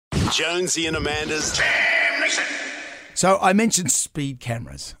Jonesy and Amanda's So I mentioned speed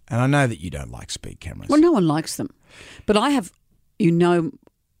cameras, and I know that you don't like speed cameras. Well, no one likes them. But I have,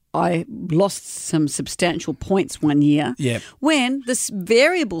 I lost some substantial points one year when this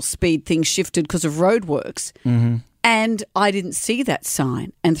variable speed thing shifted because of roadworks. Mm-hmm. And I didn't see that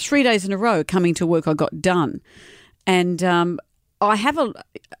sign. And 3 days in a row coming to work, I got done. And I have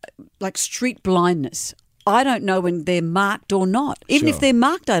street blindness. I don't know when they're marked or not. Even if they're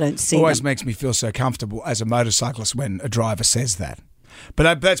marked, I don't see Always them. makes me feel so comfortable as a motorcyclist when a driver says that.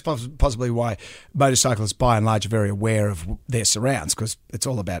 But that's possibly why motorcyclists, by and large, are very aware of their surrounds, because it's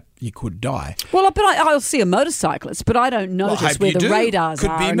all about you could die. Well, but I'll see a motorcyclist, but I don't notice where the radars Could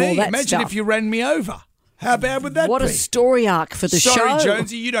are be and me. all that Imagine stuff. if you ran me over. How bad would that be? What a story arc for the show. Sorry,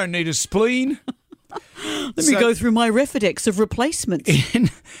 Jonesy, you don't need a spleen. Let me go through my Refidex of replacements.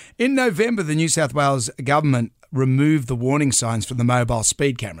 In November, the New South Wales government removed the warning signs from the mobile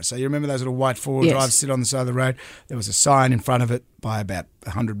speed cameras. So you remember those little white four-wheel drives sit on the side of the road? There was a sign in front of it by about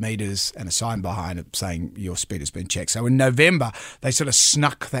 100 metres and a sign behind it saying your speed has been checked. So in November, they sort of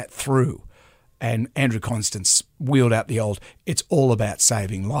snuck that through. And Andrew Constance wheeled out the old, it's all about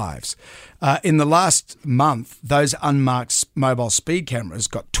saving lives. In the last month, those unmarked mobile speed cameras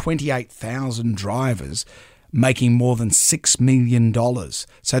got 28,000 drivers making more than $6 million.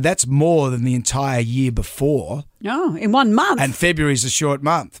 So that's more than the entire year before. Oh, in 1 month. And February's a short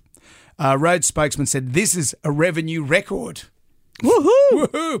month. Road spokesman said this is a revenue record. Woohoo!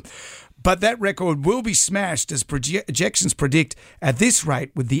 Woohoo! But that record will be smashed as projections predict at this rate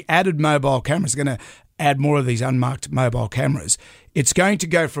with the added mobile cameras. They're going to add more of these unmarked mobile cameras. It's going to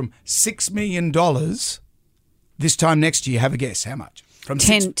go from $6 million this time next year. Have a guess. How much? From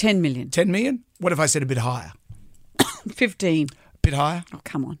 10 million. 10 million? What if I said a bit higher? 15. A bit higher? Oh,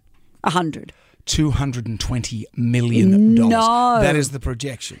 come on. 100. $220 million. No. That is the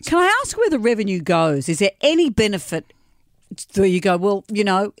projections. Can I ask where the revenue goes? Is there any benefit where you go, well,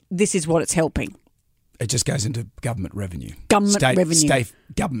 this is what it's helping? It just goes into government revenue. Revenue. State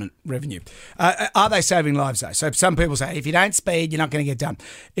government revenue. Are they saving lives, though? So some people say, if you don't speed, you're not going to get done.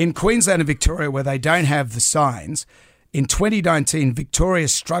 In Queensland and Victoria, where they don't have the signs, in 2019, Victoria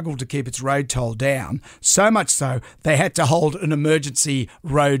struggled to keep its road toll down, so much so they had to hold an emergency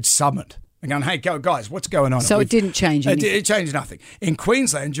road summit. They're going, hey, guys, what's going on? So it didn't change anything? It changed nothing. In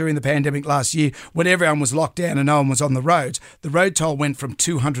Queensland, during the pandemic last year, when everyone was locked down and no one was on the roads, the road toll went from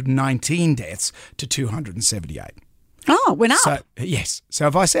 219 deaths to 278. Oh, it went up. So, yes. So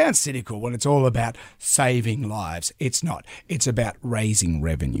if I sound cynical when it's all about saving lives, it's not. It's about raising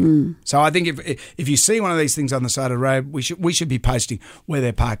revenue. So I think if you see one of these things on the side of the road, we should be posting where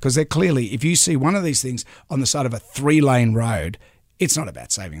they're parked, because they're clearly, if you see one of these things on the side of a 3-lane road, it's not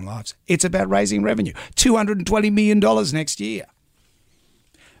about saving lives. It's about raising revenue. $220 million next year.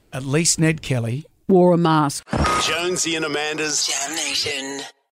 At least Ned Kelly wore a mask. Jonesy and Amanda's Jam Nation.